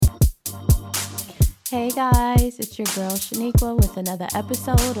Hey guys, it's your girl Shanicqua with another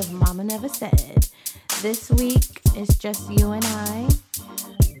episode of Mama Never Said. This week is just you and I.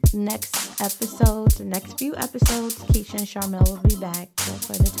 Next few episodes, Keisha and Charmel will be back. But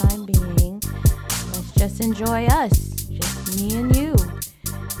for the time being, let's just enjoy us, just me and you.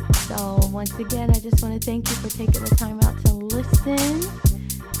 So once again, I just want to thank you for taking the time out to listen.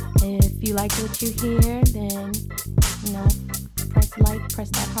 If you like what you hear, then, press like, press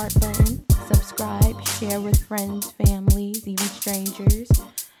that heart button, subscribe, share with friends, families, even strangers.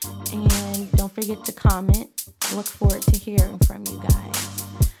 And don't forget to comment. Look forward to hearing from you guys.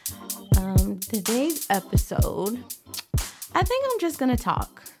 Today's episode, I think I'm just going to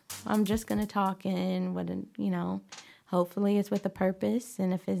talk. And hopefully it's with a purpose.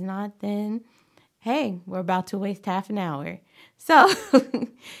 And if it's not, then, hey, we're about to waste half an hour. So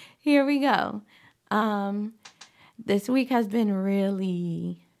here we go. This week has been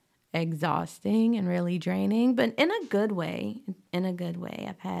really exhausting and really draining, but in a good way.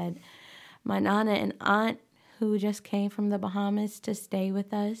 I've had my nana and aunt who just came from the Bahamas to stay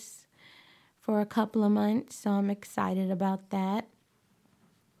with us for a couple of months, so I'm excited about that.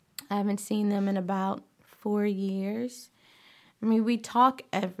 I haven't seen them in about 4 years. I mean, we talk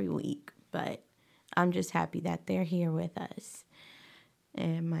every week, but I'm just happy that they're here with us.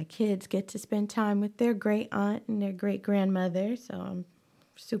 And my kids get to spend time with their great aunt and their great grandmother, so I'm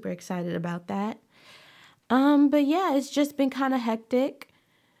super excited about that. But yeah, it's just been kind of hectic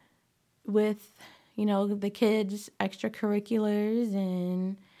with, the kids' extracurriculars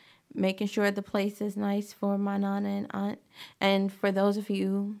and making sure the place is nice for my nana and aunt. And for those of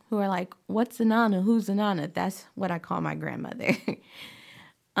you who are like, what's a nana? Who's a nana? That's what I call my grandmother.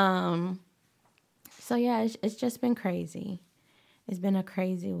 So yeah, it's just been crazy. It's been a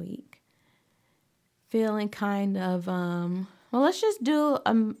crazy week. Feeling kind of, let's just do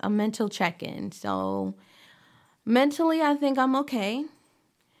a mental check-in. So mentally, I think I'm okay.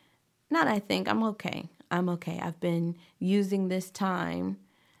 I'm okay. I'm okay. I've been using this time,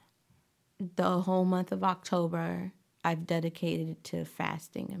 the whole month of October, I've dedicated to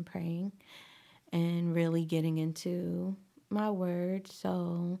fasting and praying and really getting into my word.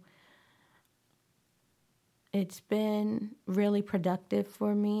 So it's been really productive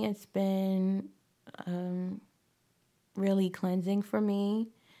for me. It's been really cleansing for me.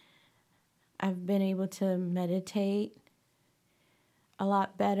 I've been able to meditate a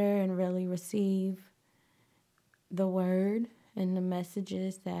lot better and really receive the word and the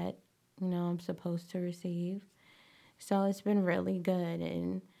messages that, I'm supposed to receive. So it's been really good.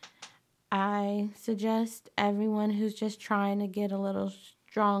 And I suggest everyone who's just trying to get a little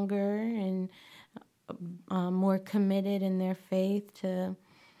stronger and more committed in their faith to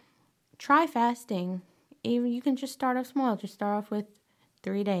try fasting. Even you can just start off small. Just start off with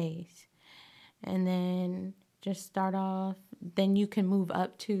 3 days. And then just start off. Then you can move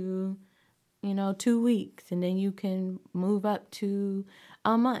up to, 2 weeks. And then you can move up to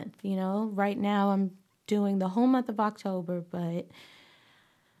a month. Right now I'm doing the whole month of October. But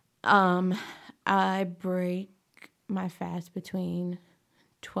I break my fast between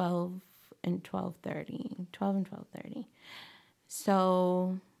 12 and 12:30. 12 and 12:30.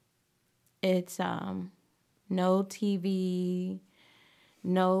 So it's no TV,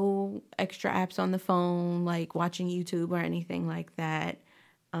 no extra apps on the phone, like watching YouTube or anything like that.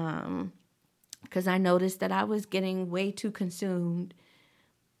 Because I noticed that I was getting way too consumed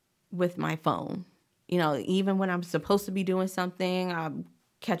with my phone. Even when I'm supposed to be doing something, I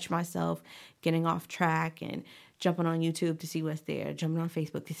catch myself getting off track and jumping on YouTube to see what's there, jumping on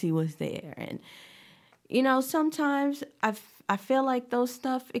Facebook to see what's there. And, sometimes I feel like those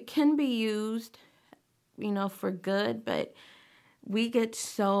stuff, it can be used, for good, but we get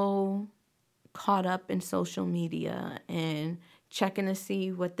so caught up in social media and checking to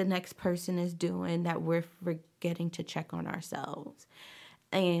see what the next person is doing that we're forgetting to check on ourselves.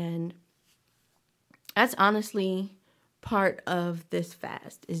 And that's honestly part of this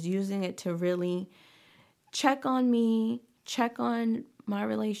fast, is using it to really check on me, check on my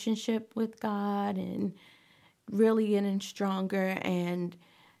relationship with God, and really getting stronger. And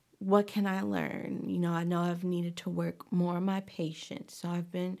what can I learn? I know I've needed to work more on my patience. So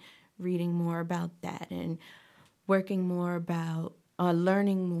I've been reading more about that and learning more about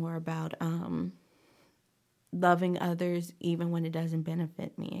loving others even when it doesn't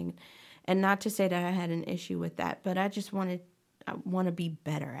benefit me. And not to say that I had an issue with that, but I want to be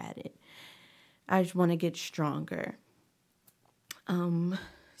better at it. I just want to get stronger. And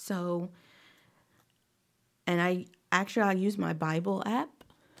I use my Bible app.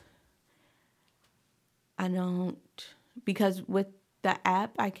 Because with the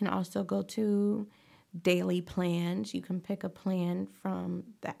app, I can also go to daily plans. You can pick a plan from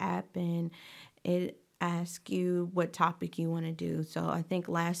the app and it asks you what topic you want to do. So I think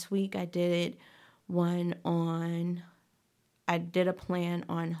last week I did a plan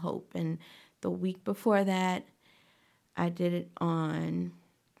on hope. And the week before that, I did it on,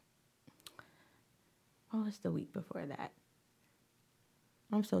 what was the week before that?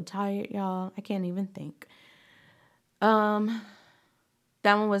 I'm so tired, y'all. I can't even think. That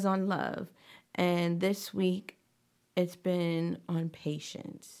one was on love. And this week, it's been on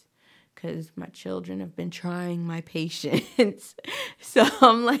patience because my children have been trying my patience. So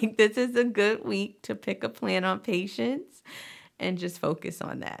I'm like, this is a good week to pick a plan on patience and just focus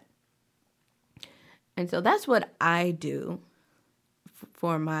on that. And so that's what I do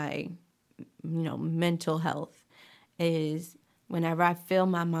for my, mental health is whenever I feel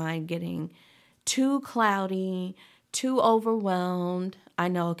my mind getting too cloudy, too overwhelmed, I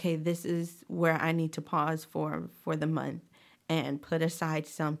know, okay, this is where I need to pause for the month and put aside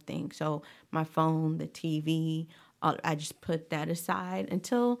something. So my phone, the TV, I just put that aside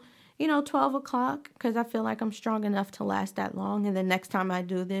until, 12 o'clock because I feel like I'm strong enough to last that long. And the next time I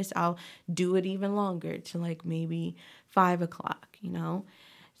do this, I'll do it even longer to like maybe 5 o'clock,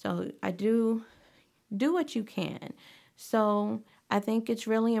 So I do what you can. So I think it's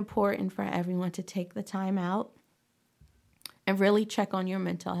really important for everyone to take the time out and really check on your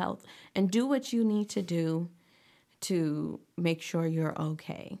mental health and do what you need to do to make sure you're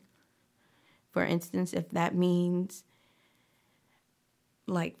okay. For instance, if that means,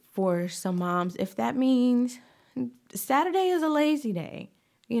 like for some moms, if that means Saturday is a lazy day,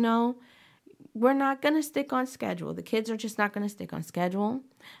 we're not going to stick on schedule. The kids are just not going to stick on schedule.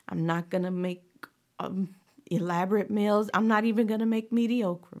 I'm not going to make elaborate meals. I'm not even going to make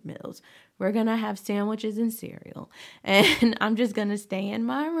mediocre meals. We're going to have sandwiches and cereal. And I'm just going to stay in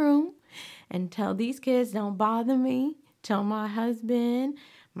my room and tell these kids don't bother me. Tell my husband,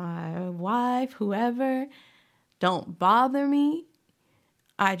 my wife, whoever, don't bother me.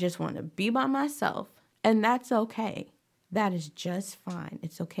 I just want to be by myself. And that's okay. That is just fine.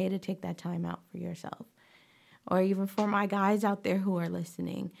 It's okay to take that time out for yourself. Or even for my guys out there who are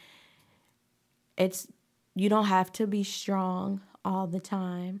listening. You don't have to be strong all the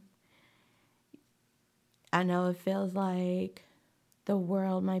time. I know it feels like the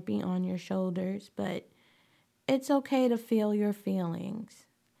world might be on your shoulders, but it's okay to feel your feelings.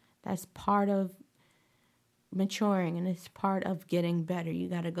 That's part of maturing and it's part of getting better. You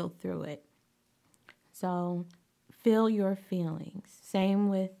got to go through it. So feel your feelings. Same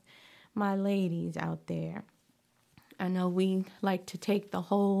with my ladies out there. I know we like to take the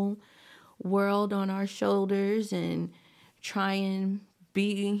whole world on our shoulders and try and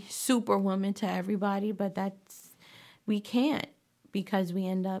be superwoman to everybody, but we can't because we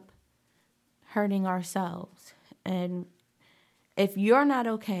end up hurting ourselves. And if you're not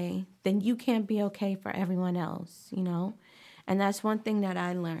okay, then you can't be okay for everyone else, And that's one thing that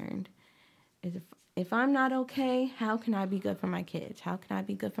I learned is if I'm not okay, how can I be good for my kids? How can I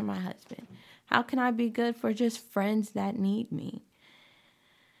be good for my husband? How can I be good for just friends that need me?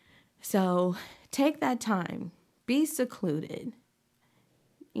 So take that time. Be secluded.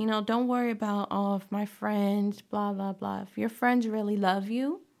 Don't worry about, if my friends, blah, blah, blah. If your friends really love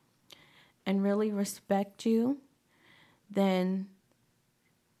you and really respect you, then,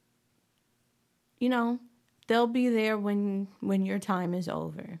 they'll be there when your time is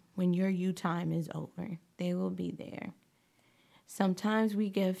over. When your you time is over, they will be there. Sometimes we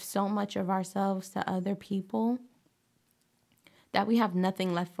give so much of ourselves to other people that we have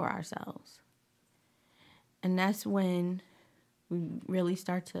nothing left for ourselves. And that's when we really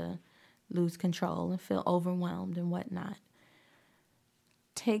start to lose control and feel overwhelmed and whatnot.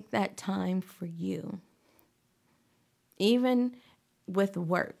 Take that time for you. Even with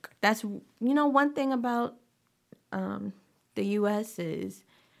work. That's, one thing about the U.S. is,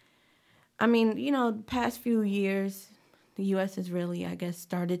 the past few years, the U.S. has really,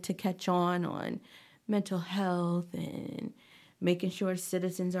 started to catch on mental health and making sure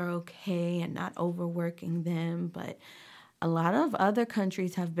citizens are okay and not overworking them. But a lot of other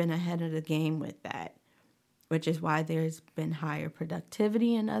countries have been ahead of the game with that, which is why there's been higher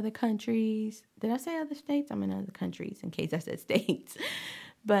productivity in other countries. Did I say other states? I'm in other countries in case I said states.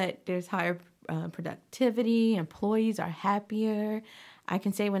 But there's higher productivity. Employees are happier. I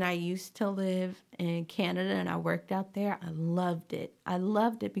can say when I used to live in Canada and I worked out there, I loved it. I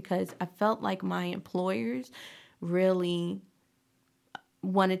loved it because I felt like my employers really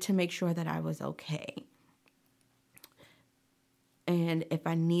wanted to make sure that I was okay. And if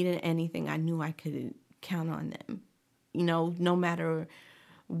I needed anything, I knew I could count on them. No matter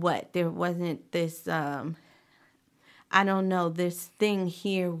there wasn't this, I don't know, this thing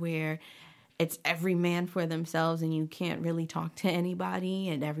here where it's every man for themselves and you can't really talk to anybody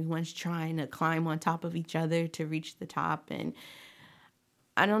and everyone's trying to climb on top of each other to reach the top. And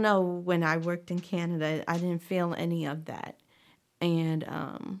I don't know, when I worked in Canada, I didn't feel any of that. And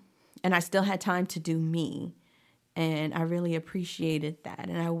I still had time to do me. And I really appreciated that.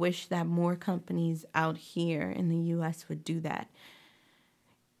 And I wish that more companies out here in the U.S. would do that.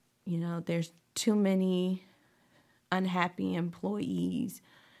 You know, there's too many unhappy employees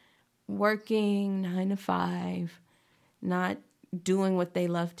working 9 to 5, not doing what they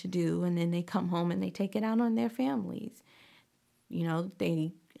love to do. And then they come home and they take it out on their families. You know,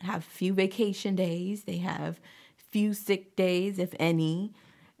 they have few vacation days. They have few sick days, if any.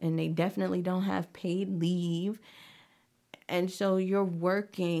 And they definitely don't have paid leave. And so you're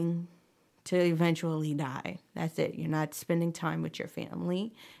working to eventually die. That's it. You're not spending time with your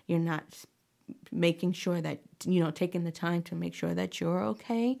family. You're not making sure that, you know, taking the time to make sure that you're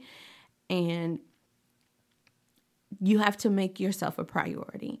okay. And you have to make yourself a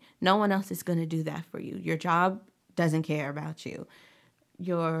priority. No one else is going to do that for you. Your job doesn't care about you.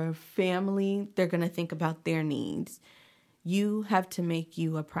 Your family, they're going to think about their needs. You have to make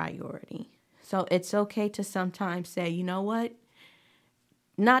you a priority. So it's okay to sometimes say, you know what?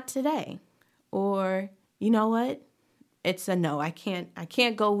 Not today. Or, you know what? It's a no. I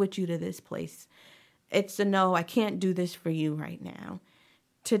can't go with you to this place. It's a no. I can't do this for you right now.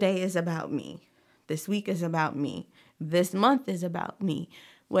 Today is about me. This week is about me. This month is about me.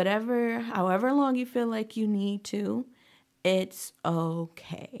 However long you feel like you need to, it's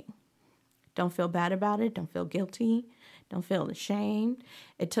okay. Don't feel bad about it. Don't feel guilty. Don't feel ashamed.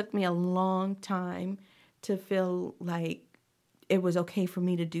 It took me a long time to feel like it was okay for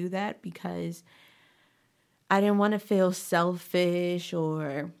me to do that, because I didn't want to feel selfish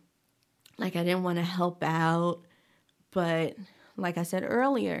or like I didn't want to help out. But like I said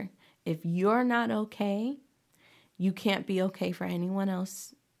earlier, if you're not okay, you can't be okay for anyone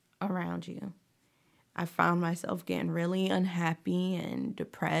else around you. I found myself getting really unhappy and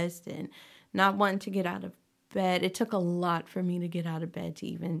depressed and not wanting to get out of bed. It took a lot for me to get out of bed to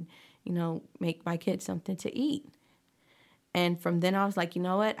even, you know, make my kids something to eat. And from then I was like, you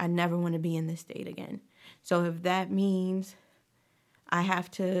know what? I never want to be in this state again. So if that means I have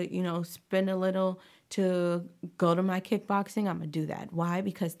to, you know, spend a little to go to my kickboxing, I'm going to do that. Why?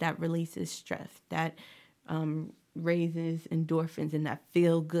 Because that releases stress. That raises endorphins and that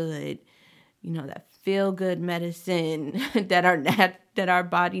feel good, you know, that feel good medicine that our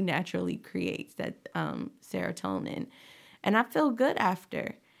body naturally creates, that serotonin. And I feel good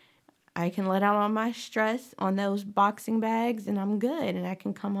after. I can let out all my stress on those boxing bags and I'm good, and I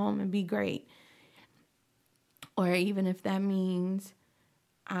can come home and be great. Or even if that means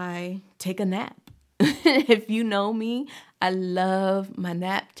I take a nap. If you know me, I love my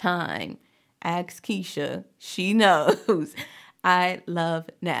nap time. Ask Keisha. She knows. I love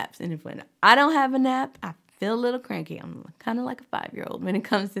naps. And when I don't have a nap, I feel a little cranky. I'm kind of like a 5-year-old when it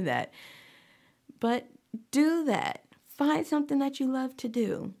comes to that. But do that. Find something that you love to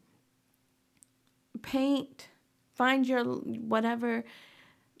do. Paint. Find your whatever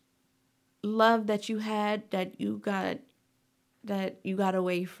love that you had that you got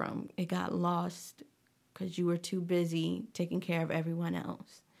away from. It got lost because you were too busy taking care of everyone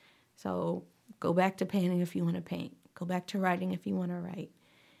else. So go back to painting if you want to paint. Go back to writing if you want to write.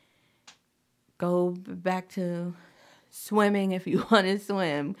 Go back to swimming if you want to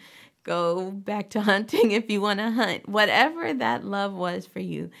swim. Go back to hunting if you want to hunt. Whatever that love was for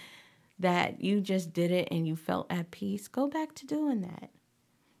you, that you just did it and you felt at peace, go back to doing that.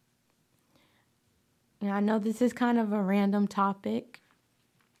 You know, I know this is kind of a random topic,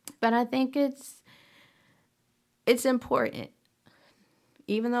 but I think it's important.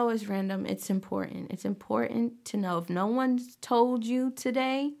 Even though it's random, it's important. It's important to know if no one's told you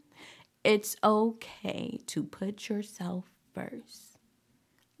today, it's okay to put yourself first.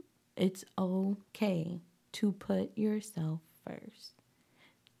 It's okay to put yourself first.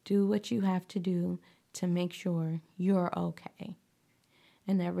 Do what you have to do to make sure you're okay,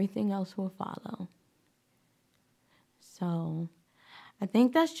 and everything else will follow. So I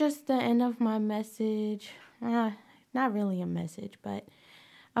think that's just the end of my message. Not really a message, but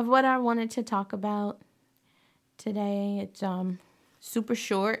of what I wanted to talk about today. It's super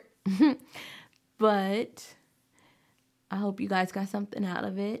short, but I hope you guys got something out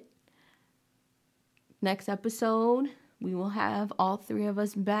of it. Next episode, we will have all 3 of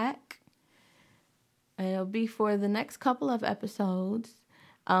us back. It'll be for the next couple of episodes.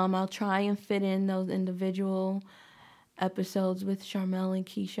 I'll try and fit in those individual episodes with Charmel and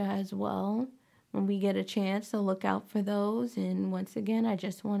Keisha as well when we get a chance, so look out for those. And once again, I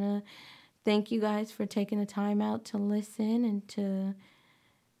just want to thank you guys for taking the time out to listen and to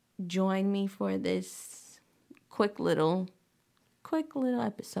join me for this quick little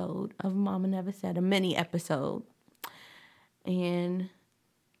episode of Mama Never Said, a mini episode. And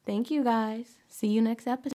thank you guys. See you next episode.